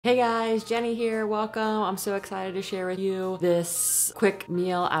Hey guys, Jenny here, welcome. I'm so excited to share with you this quick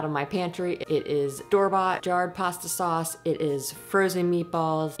meal out of my pantry. It is store-bought jarred pasta sauce, it is frozen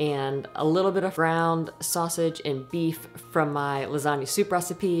meatballs, and a little bit of ground sausage and beef from my lasagna soup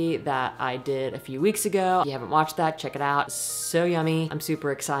recipe that I did a few weeks ago. If you haven't watched that, check it out. It's so yummy. I'm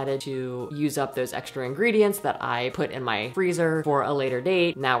super excited to use up those extra ingredients that I put in my freezer for a later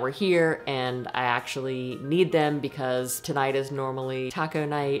date. Now we're here and I actually need them because tonight is normally taco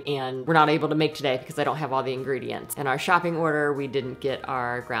night and we're not able to make today because I don't have all the ingredients. In our shopping order, we didn't get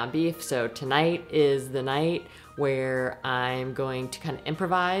our ground beef, so tonight is the night where I'm going to kind of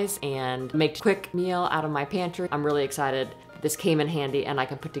improvise and make a quick meal out of my pantry. I'm really excited this came in handy and I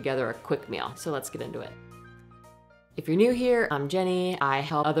can put together a quick meal. So let's get into it. If you're new here, I'm Jenny. I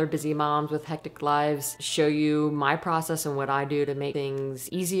help other busy moms with hectic lives show you my process and what I do to make things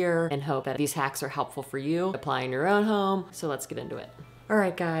easier and hope that these hacks are helpful for you, apply in your own home. So let's get into it. All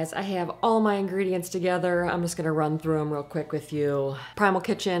right guys, I have all my ingredients together. I'm just gonna run through them real quick with you. Primal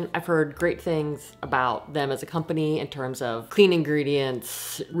Kitchen, I've heard great things about them as a company in terms of clean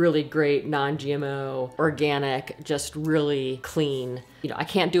ingredients, really great non-GMO, organic, just really clean. You know, I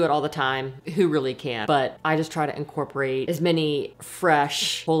can't do it all the time. Who really can? But I just try to incorporate as many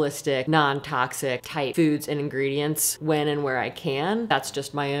fresh, holistic, non-toxic type foods and ingredients when and where I can. That's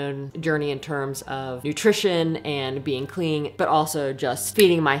just my own journey in terms of nutrition and being clean, but also just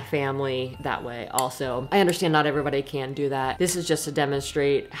feeding my family that way also. I understand not everybody can do that. This is just to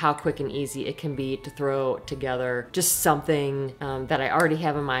demonstrate how quick and easy it can be to throw together just something that I already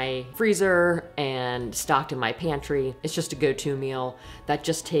have in my freezer and stocked in my pantry. It's just a go-to meal that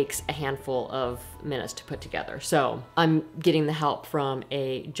just takes a handful of minutes to put together. So I'm getting the help from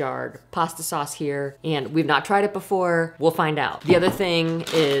a jarred pasta sauce here, and we've not tried it before. We'll find out. The other thing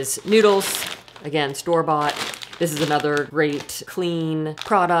is Noodles, again, store-bought. This is another great clean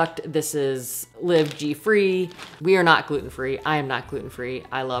product. This is LiveGFree. We are not gluten-free. I am not gluten-free.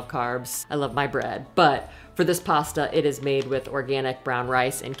 I love carbs. I love my bread. But for this pasta, it is made with organic brown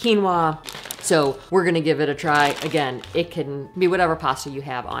rice and quinoa. So we're gonna give it a try. Again, it can be whatever pasta you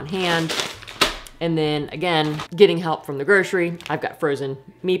have on hand. And then again, getting help from the grocery. I've got frozen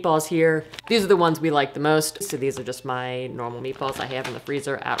meatballs here. These are the ones we like the most. So these are just my normal meatballs I have in the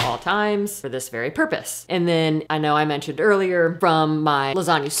freezer at all times for this very purpose. And then I know I mentioned earlier from my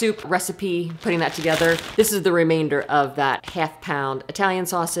lasagna soup recipe, putting that together. This is the remainder of that half-pound Italian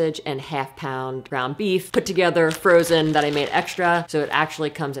sausage and half-pound ground beef put together, frozen, that I made extra. So it actually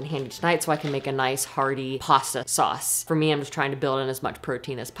comes in handy tonight so I can make a nice hearty pasta sauce. For me, I'm just trying to build in as much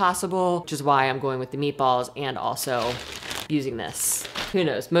protein as possible, which is why I'm going with the meatballs and also using this. Who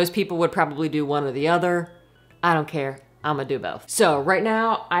knows? Most people would probably do one or the other. I don't care. I'm gonna do both. So right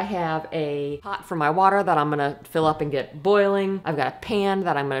now I have a pot for my water that I'm gonna fill up and get boiling. I've got a pan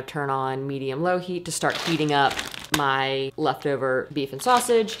that I'm gonna turn on medium-low heat to start heating up my leftover beef and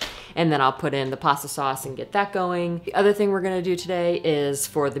sausage, and then I'll put in the pasta sauce and get that going. The other thing we're gonna do today is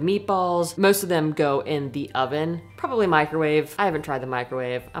for the meatballs, most of them go in the oven, probably microwave. I haven't tried the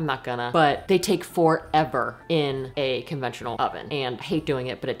microwave, I'm not gonna, but they take forever in a conventional oven, and I hate doing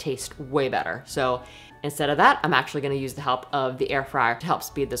it, but it tastes way better. So instead of that, I'm actually gonna use the help of the air fryer to help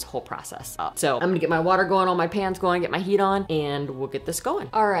speed this whole process up. So I'm gonna get my water going, all my pans going, get my heat on, and we'll get this going.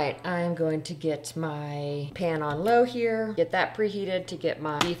 All right, I'm going to get my pan on low here, get that preheated to get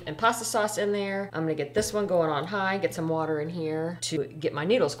my beef and pasta sauce in there. I'm gonna get this one going on high, get some water in here to get my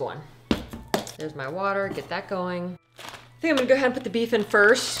noodles going. There's my water, get that going. I think I'm gonna go ahead and put the beef in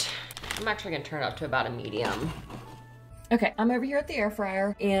first. I'm actually gonna turn it up to about a medium. Okay, I'm over here at the air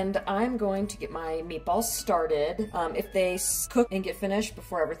fryer and I'm going to get my meatballs started. If they cook and get finished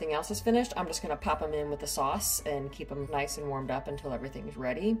before everything else is finished, I'm just gonna pop them in with the sauce and keep them nice and warmed up until everything is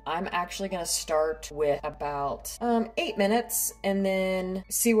ready. I'm actually gonna start with about 8 minutes and then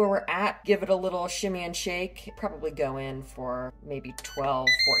see where we're at, give it a little shimmy and shake, probably go in for maybe 12,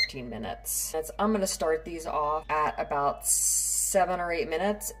 14 minutes. I'm gonna start these off at about 7 or 8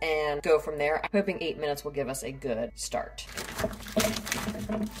 minutes and go from there. I'm hoping 8 minutes will give us a good start.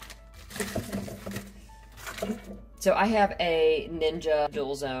 So I have a Ninja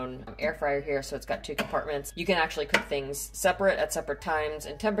dual zone air fryer here, so it's got 2 compartments. You can actually cook things separate at separate times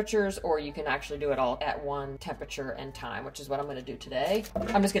and temperatures, or you can actually do it all at one temperature and time, which is what I'm gonna do today.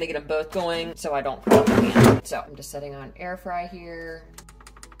 I'm just gonna get them both going so I don't cook them. So I'm just setting on air fry here,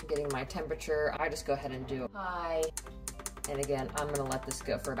 getting my temperature. I just go ahead and do high. And again, I'm gonna let this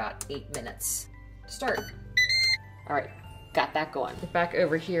go for about 8 minutes. Start. All right, got that going. Back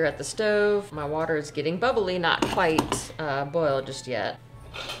over here at the stove, my water is getting bubbly, not quite boiled just yet.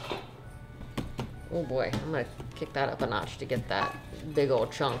 Oh boy, I'm gonna kick that up a notch to get that big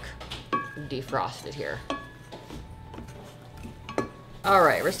old chunk defrosted here. All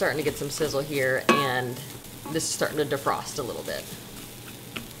right, we're starting to get some sizzle here, and this is starting to defrost a little bit.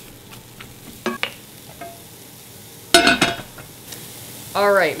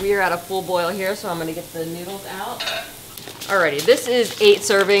 All right, we are at a full boil here, so I'm gonna get the noodles out. Alrighty, this is 8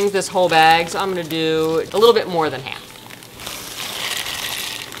 servings, this whole bag, so I'm gonna do a little bit more than half.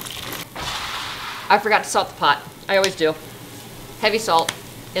 I forgot to salt the pot. I always do. Heavy salt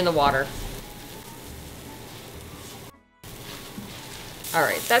in the water. All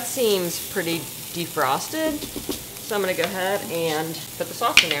right, that seems pretty defrosted. So I'm gonna go ahead and put the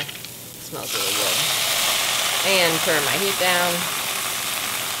sauce in there. It smells really good. And turn my heat down.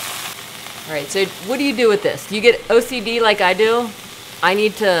 All right, so what do you do with this? Do you get OCD like I do? I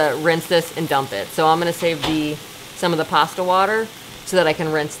need to rinse this and dump it. So I'm gonna save some of the pasta water so that I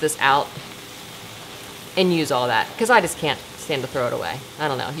can rinse this out and use all that, because I just can't stand to throw it away. I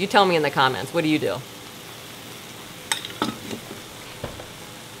don't know. You tell me in the comments. What do you do?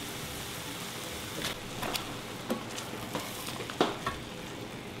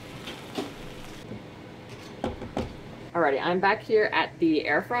 Alrighty, I'm back here at the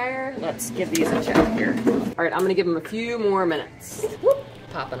air fryer. Let's give these a check here. All right, I'm gonna give them a few more minutes. Whoop,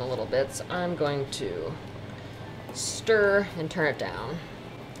 popping a little bit, so I'm going to stir and turn it down.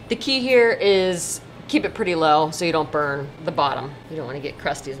 The key here is keep it pretty low so you don't burn the bottom. You don't want to get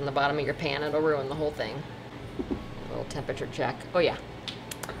crusties in the bottom of your pan. It'll ruin the whole thing. A little temperature check. Oh yeah.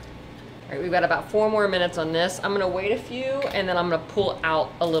 All right, we've got about 4 more minutes on this. I'm gonna wait a few, and then I'm gonna pull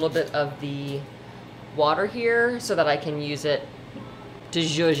out a little bit of the water here so that I can use it to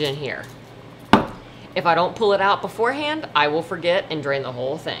zhuzh in here. If I don't pull it out beforehand, I will forget and drain the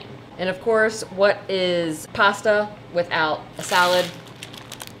whole thing. And of course, what is pasta without a salad?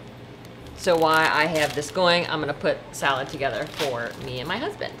 So while I have this going, I'm gonna put salad together for me and my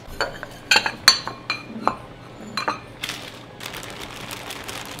husband.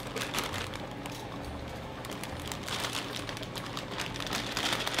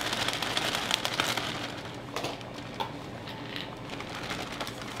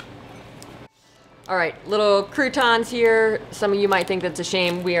 All right, little croutons here. Some of you might think that's a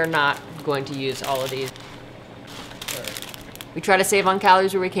shame. We are not going to use all of these. We try to save on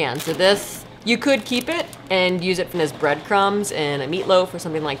calories where we can. So this, you could keep it and use it as breadcrumbs in a meatloaf or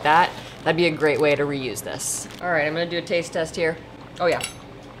something like that. That'd be a great way to reuse this. All right, I'm gonna do a taste test here. Oh yeah.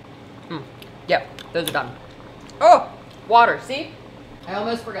 Yep, those are done. Oh, water, see? I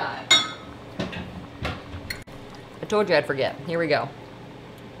almost forgot. I told you I'd forget. Here we go.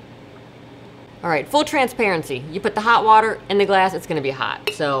 All right, full transparency. You put the hot water in the glass, it's gonna be hot.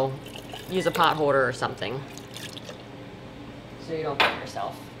 So use a pot holder or something so you don't burn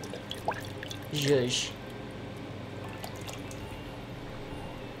yourself. Zhuzh.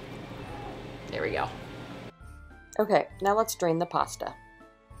 There we go. Okay, now let's drain the pasta.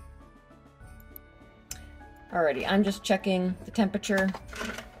 Alrighty, I'm just checking the temperature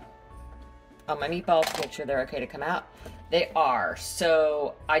on my meatballs to make sure they're okay to come out. They are.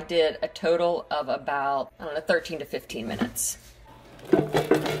 So I did a total of about, I don't know, 13 to 15 minutes.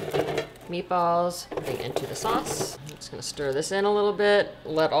 Meatballs going into the sauce. I'm just gonna stir this in a little bit,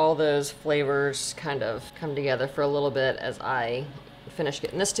 let all those flavors kind of come together for a little bit as I finish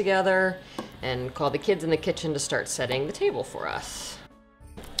getting this together and call the kids in the kitchen to start setting the table for us.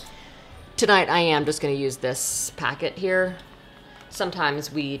 Tonight I am just gonna use this packet here.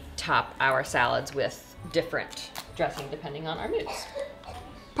 Sometimes we top our salads with different dressing depending on our moods.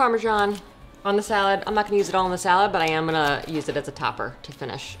 Parmesan on the salad. I'm not gonna use it all on the salad, but I am gonna use it as a topper to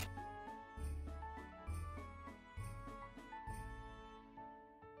finish.